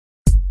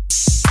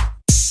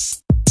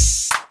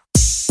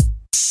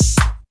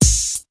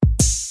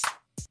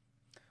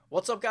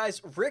What's up,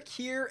 guys? Rick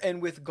here,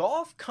 and with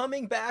golf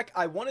coming back,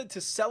 I wanted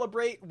to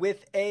celebrate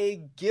with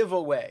a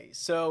giveaway.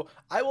 So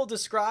I will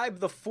describe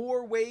the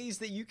 4 ways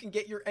that you can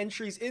get your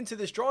entries into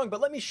this drawing, but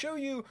let me show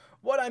you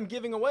what I'm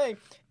giving away.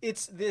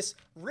 It's this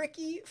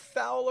Rickie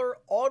Fowler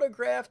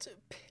autographed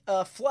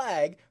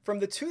flag from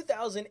the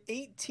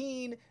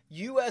 2018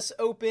 U.S.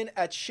 Open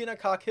at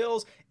Shinnecock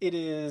Hills. It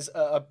is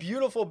a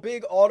beautiful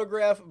big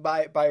autograph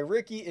by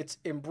Rickie. It's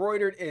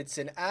embroidered. It's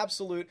an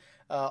absolute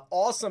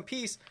awesome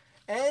piece.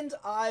 And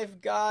I've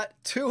got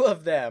 2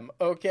 of them,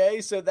 okay?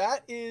 So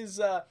that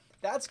is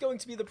that's going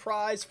to be the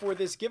prize for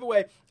this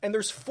giveaway. And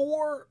there's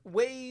 4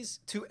 ways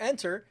to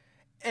enter.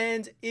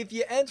 And if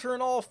you enter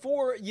in all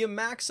 4, you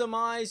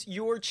maximize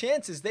your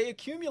chances. They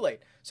accumulate.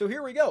 So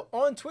here we go.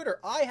 On Twitter,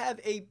 I have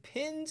a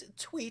pinned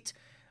tweet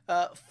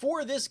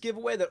for this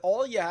giveaway that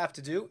all you have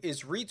to do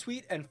is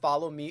retweet and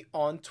follow me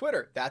on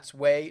Twitter. That's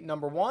way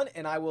number 1,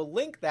 and I will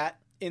link that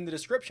in the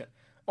description.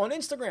 On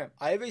Instagram,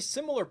 I have a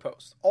similar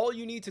post. All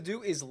you need to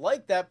do is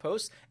like that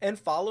post and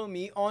follow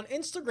me on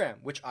Instagram,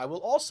 which I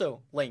will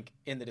also link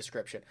in the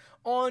description.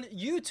 On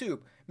YouTube,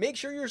 make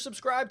sure you're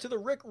subscribed to the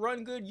Rick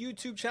Run Good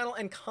YouTube channel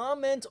and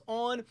comment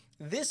on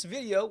this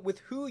video with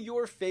who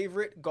your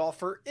favorite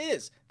golfer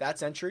is.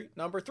 That's entry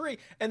number 3.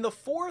 And the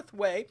 4th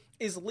way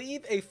is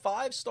leave a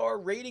 5-star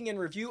rating and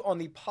review on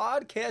the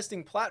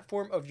podcasting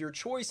platform of your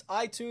choice,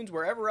 iTunes,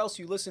 wherever else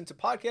you listen to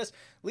podcasts.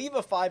 Leave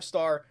a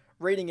 5-star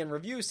rating and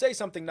review, say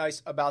something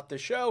nice about the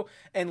show,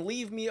 and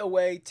leave me a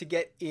way to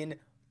get in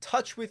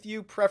touch with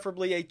you,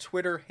 preferably a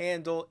Twitter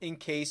handle in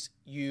case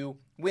you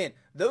win.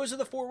 Those are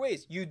the 4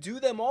 ways. You do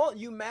them all,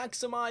 you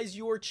maximize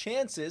your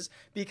chances,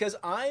 because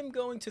I'm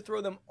going to throw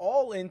them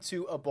all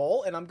into a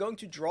bowl, and I'm going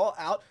to draw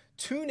out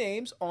 2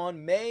 names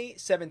on May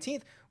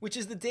 17th, which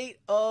is the date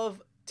of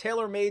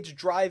TaylorMade's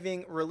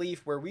Driving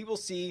Relief, where we will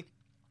see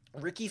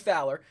Rickie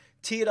Fowler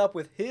tee it up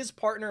with his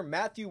partner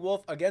Matthew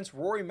Wolff against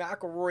Rory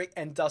McIlroy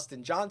and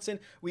Dustin Johnson.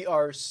 We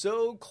are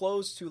so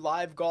close to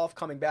live golf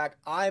coming back.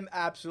 I'm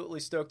absolutely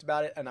stoked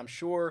about it, and I'm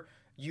sure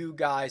you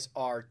guys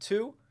are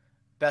too.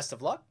 Best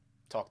of luck.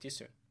 Talk to you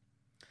soon.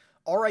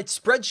 All right,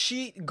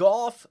 Spreadsheet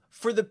golf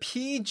for the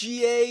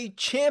PGA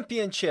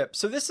Championship.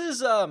 So this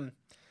is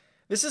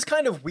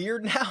kind of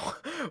weird now.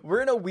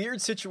 We're in a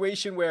weird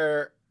situation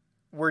where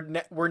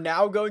we're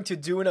now going to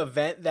do an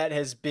event that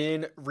has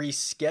been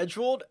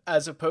rescheduled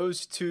as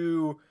opposed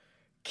to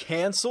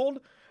canceled.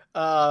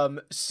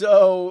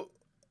 So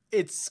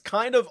it's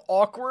kind of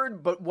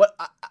awkward, but what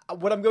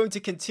I'm going to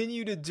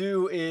continue to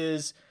do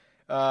is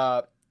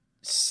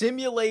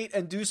simulate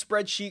and do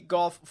spreadsheet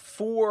golf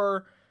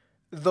for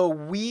the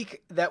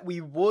week that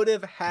we would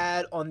have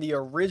had on the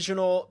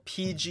original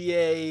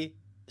PGA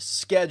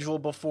schedule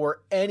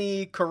before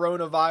any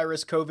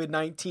coronavirus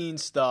COVID-19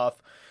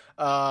 stuff.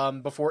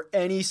 Before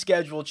any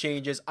schedule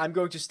changes. I'm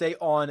going to stay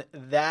on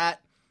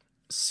that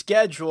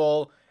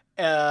schedule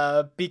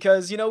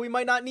because we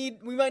might not need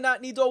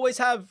to always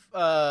have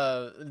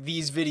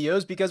these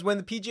videos, because when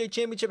the PGA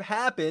Championship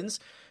happens,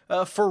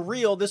 for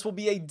real, this will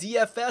be a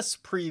DFS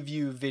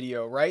preview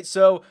video, right?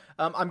 So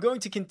I'm going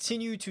to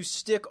continue to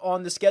stick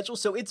on the schedule.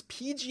 So it's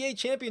PGA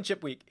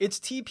Championship week. It's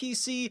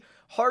TPC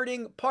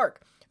Harding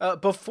Park.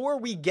 Before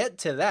we get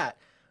to that,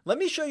 let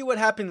me show you what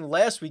happened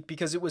last week,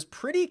 because it was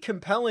pretty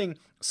compelling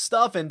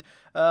stuff. And,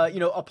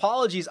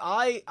 apologies.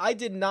 I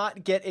did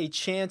not get a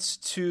chance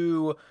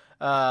to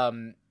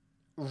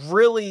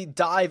really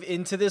dive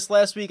into this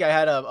last week. I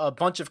had a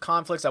bunch of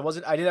conflicts. I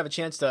didn't have a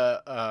chance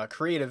to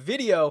create a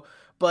video,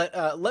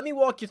 but let me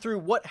walk you through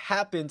what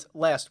happened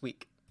last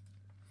week.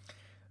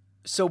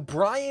 So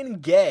Brian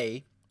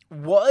Gay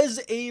was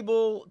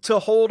able to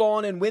hold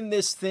on and win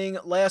this thing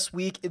last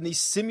week in the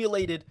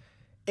simulated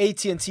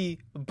AT&T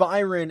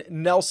Byron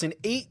Nelson,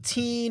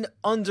 18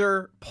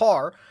 under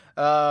par.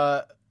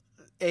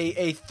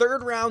 A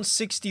third round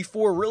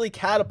 64 really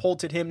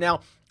catapulted him. Now,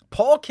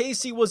 Paul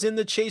Casey was in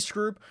the chase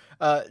group.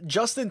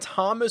 Justin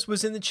Thomas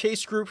was in the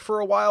chase group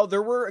for a while.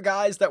 There were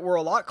guys that were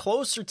a lot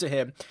closer to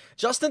him.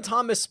 Justin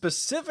Thomas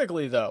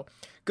specifically, though,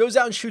 goes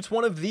out and shoots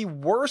one of the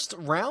worst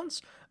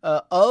rounds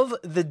of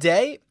the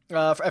day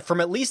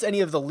from at least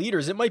any of the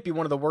leaders. It might be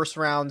one of the worst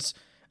rounds.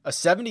 A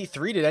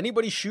 73. Did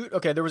anybody shoot?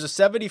 Okay, there was a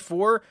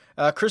 74.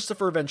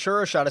 Christopher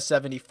Ventura shot a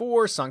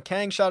 74. Sung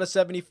Kang shot a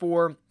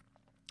 74.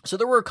 So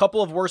there were a couple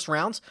of worse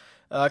rounds.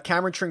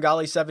 Cameron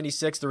Tringali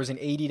 76. There was an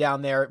 80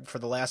 down there for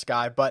the last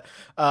guy. But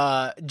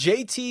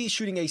JT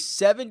shooting a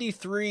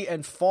 73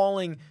 and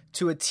falling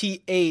to a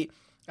T8.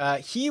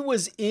 He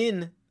was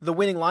in the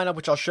winning lineup,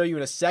 which I'll show you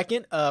in a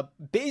second,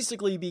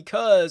 basically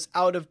because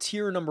out of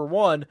tier number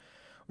 1,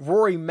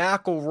 Rory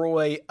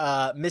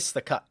McIlroy missed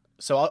the cut.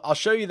 So I'll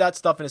show you that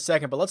stuff in a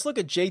second, but let's look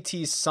at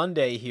JT's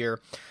Sunday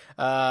here.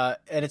 And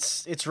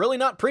it's really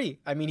not pretty.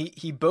 I mean,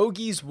 he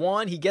bogeys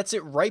 1, he gets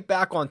it right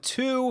back on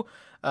 2.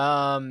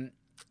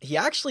 He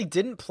actually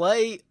didn't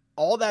play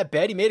all that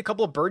bad. He made a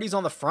couple of birdies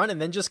on the front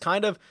and then just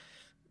kind of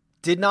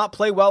did not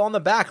play well on the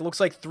back. It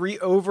looks like 3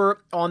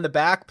 over on the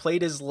back,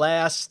 played his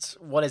last,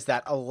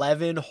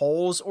 11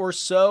 holes or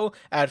so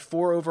at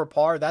 4 over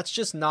par. That's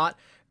just not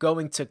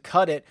going to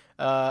cut it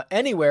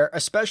anywhere,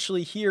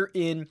 especially here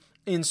in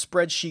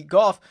Spreadsheet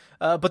Golf.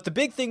 But the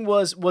big thing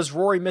was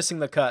Rory missing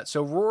the cut.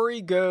 So Rory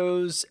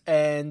goes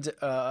and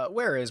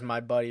where is my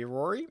buddy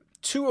Rory?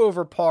 2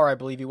 over par, I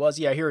believe he was.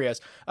 Yeah, here he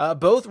is.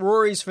 Both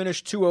Rorys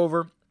finished 2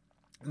 over.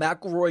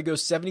 McIlroy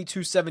goes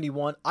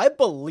 72-71. I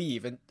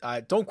believe, and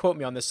don't quote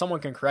me on this,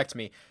 someone can correct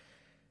me,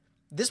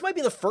 this might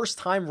be the first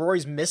time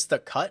Rory's missed the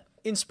cut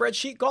in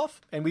Spreadsheet Golf,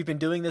 and we've been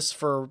doing this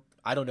for,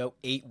 I don't know,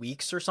 8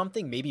 weeks or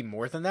something, maybe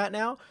more than that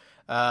now.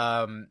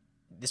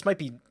 This might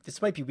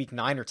be week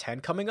 9 or 10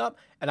 coming up,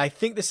 and I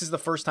think this is the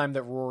first time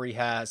that Rory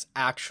has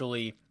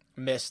actually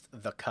missed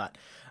the cut.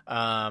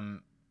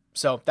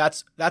 So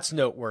that's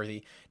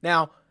noteworthy.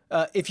 Now,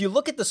 if you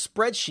look at the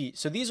spreadsheet,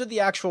 so these are the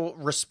actual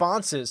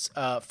responses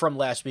from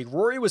last week.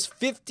 Rory was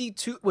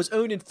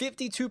owned in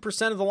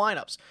 52% of the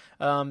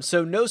lineups.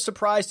 So no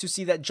surprise to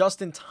see that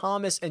Justin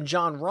Thomas and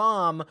Jon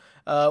Rahm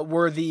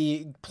were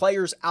the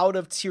players out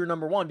of tier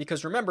number 1,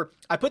 because remember,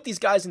 I put these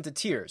guys into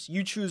tiers.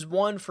 You choose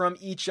one from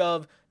each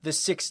of the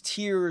 6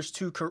 tiers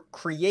to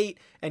create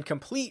and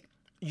complete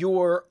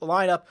your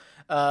lineup.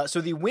 So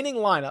the winning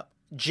lineup,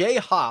 Jay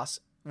Haas,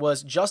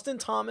 was Justin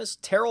Thomas,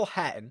 Terrell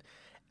Hatton,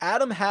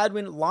 Adam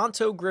Hadwin,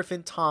 Lanto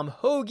Griffin, Tom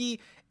Hoagie,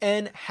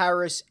 and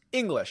Harris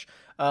English.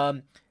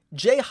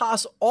 Jay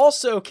Haas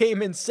also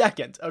came in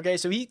second. Okay,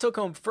 so he took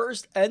home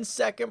first and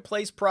second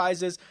place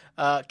prizes.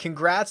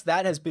 Congrats,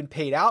 that has been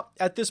paid out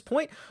at this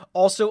point.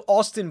 Also,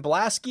 Austin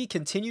Blasky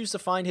continues to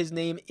find his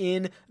name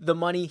in the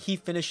money. He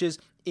finishes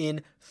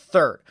in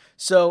third.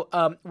 So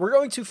we're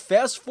going to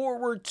fast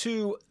forward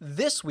to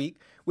this week,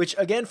 which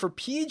again for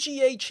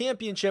PGA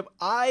Championship,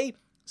 I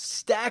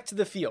stacked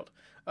the field.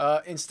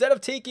 Instead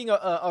of taking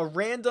a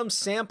random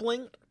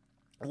sampling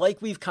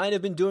like we've kind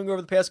of been doing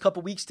over the past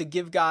couple weeks to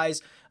give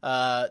guys,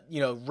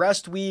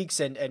 rest weeks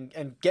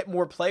and get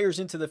more players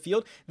into the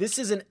field, this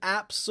is an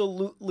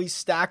absolutely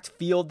stacked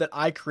field that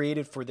I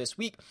created for this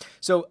week.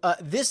 So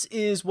this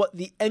is what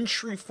the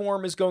entry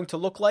form is going to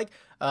look like.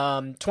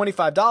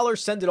 $25,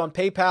 send it on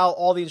PayPal.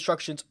 All the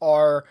instructions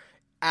are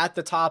at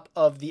the top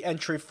of the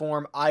entry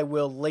form. I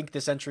will link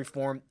this entry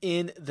form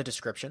in the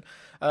description.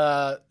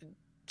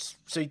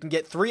 So you can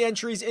get 3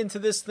 entries into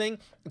this thing,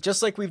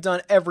 just like we've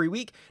done every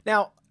week.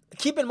 Now,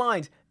 keep in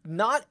mind,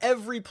 not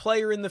every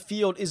player in the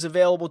field is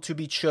available to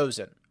be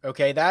chosen.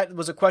 Okay, that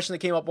was a question that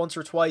came up once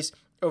or twice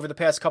over the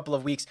past couple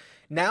of weeks.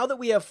 Now that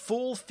we have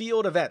full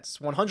field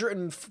events,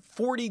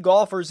 140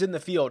 golfers in the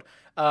field,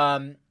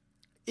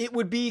 it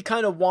would be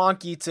kind of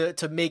wonky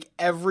to make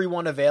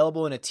everyone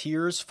available in a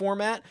tiers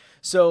format.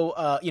 So,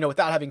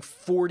 without having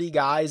 40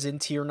 guys in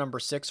tier number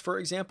 6, for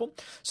example.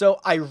 So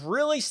I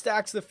really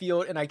stacked the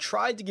field and I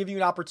tried to give you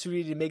an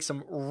opportunity to make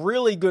some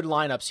really good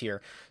lineups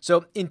here.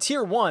 So in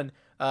tier 1,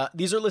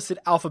 these are listed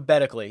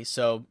alphabetically.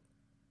 So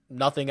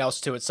nothing else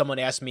to it. Someone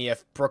asked me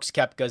if Brooks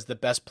Koepka is the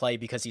best play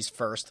because he's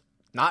first.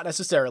 Not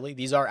necessarily.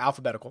 These are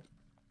alphabetical.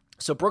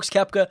 So Brooks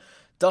Koepka,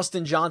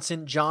 Dustin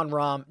Johnson, Jon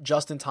Rahm,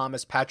 Justin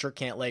Thomas, Patrick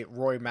Cantlay,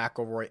 Rory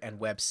McIlroy,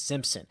 and Webb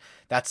Simpson.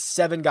 That's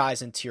 7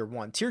 guys in tier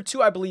 1. Tier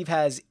 2, I believe,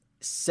 has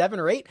 7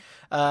 or 8.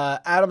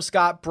 Adam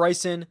Scott,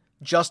 Bryson,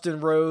 Justin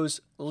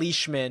Rose,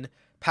 Leishman,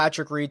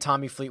 Patrick Reed,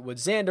 Tommy Fleetwood,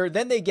 Xander.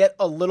 Then they get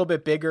a little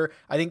bit bigger.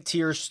 I think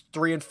tiers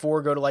 3 and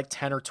 4 go to like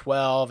 10 or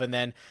 12, and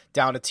then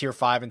down to tier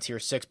 5 and tier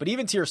 6. But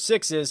even tier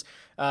 6 is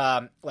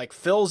like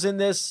Phil's in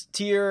this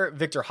tier,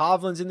 Victor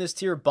Hovland's in this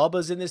tier,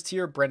 Bubba's in this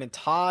tier, Brendan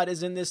Todd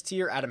is in this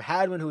tier, Adam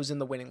Hadwin, who was in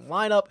the winning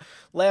lineup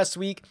last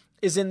week,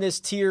 is in this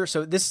tier.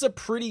 So this is a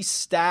pretty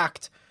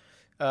stacked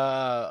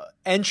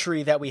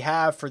entry that we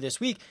have for this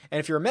week.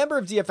 And if you're a member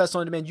of DFS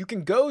On Demand, you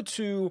can go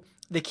to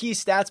the key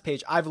stats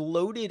page. I've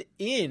loaded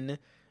in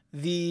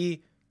the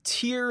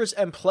tiers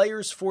and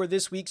players for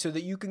this week so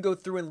that you can go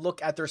through and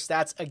look at their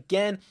stats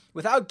again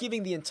without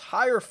giving the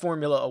entire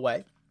formula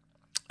away.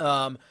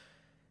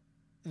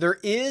 There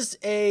is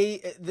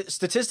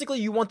statistically,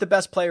 you want the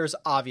best players,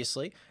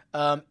 obviously.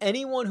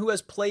 Anyone who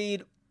has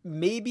played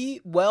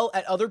maybe well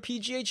at other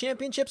PGA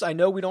championships. I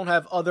know we don't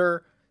have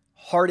other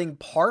Harding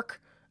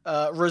Park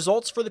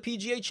results for the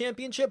PGA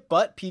Championship,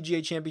 but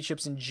PGA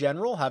Championships in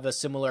general have a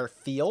similar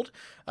field,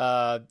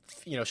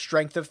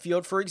 strength of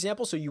field, for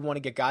example. So you want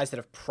to get guys that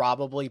have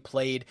probably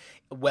played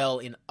well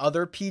in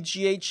other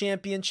PGA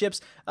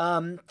Championships,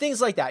 things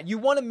like that. You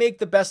want to make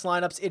the best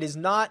lineups. It is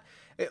not,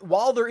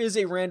 while there is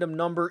a random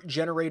number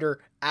generator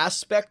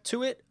aspect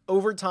to it,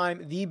 over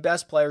time, the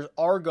best players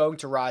are going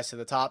to rise to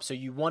the top. So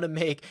you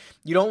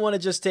don't want to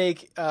just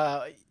take,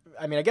 I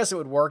guess it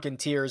would work in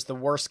tiers, the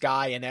worst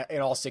guy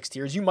in all 6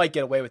 tiers. You might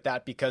get away with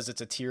that because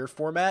it's a tier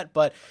format,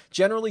 but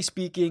generally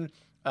speaking,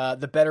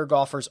 the better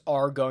golfers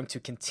are going to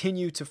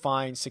continue to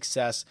find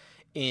success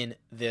in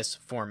this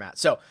format.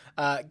 So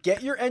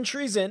get your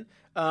entries in.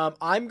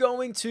 I'm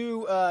going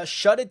to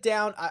shut it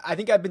down. I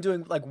think I've been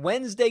doing like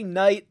Wednesday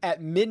night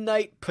at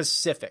midnight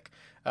Pacific.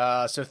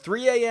 So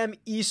 3 a.m.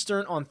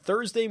 Eastern on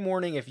Thursday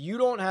morning. If you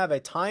don't have a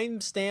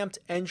time-stamped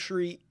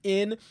entry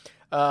in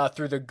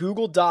through the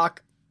Google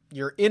Doc,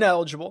 you're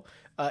ineligible.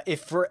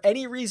 If for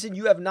any reason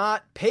you have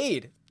not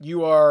paid,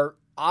 you are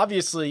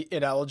obviously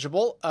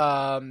ineligible.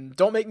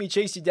 Don't make me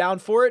chase you down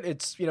for it.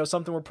 It's,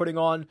 something we're putting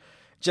on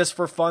just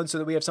for fun so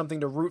that we have something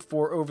to root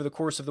for over the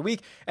course of the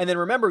week. And then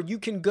remember, you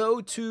can go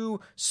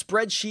to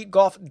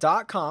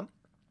spreadsheetgolf.com.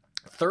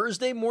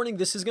 Thursday morning,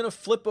 this is going to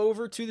flip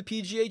over to the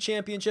PGA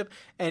Championship,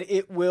 and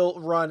it will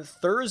run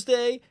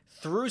Thursday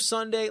through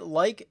Sunday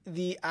like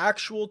the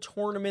actual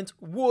tournament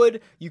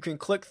would. You can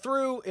click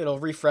through, it'll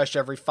refresh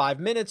every 5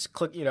 minutes,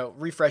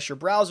 refresh your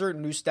browser,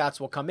 new stats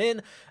will come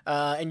in,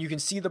 and you can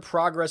see the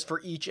progress for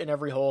each and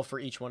every hole for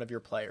each one of your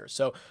players.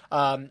 So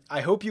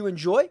I hope you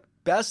enjoy.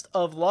 Best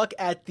of luck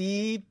at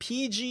the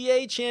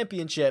PGA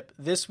Championship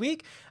this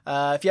week.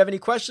 If you have any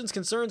questions,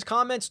 concerns,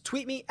 comments,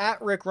 tweet me at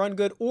Rick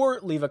Rungood or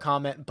leave a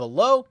comment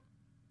below.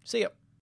 See ya.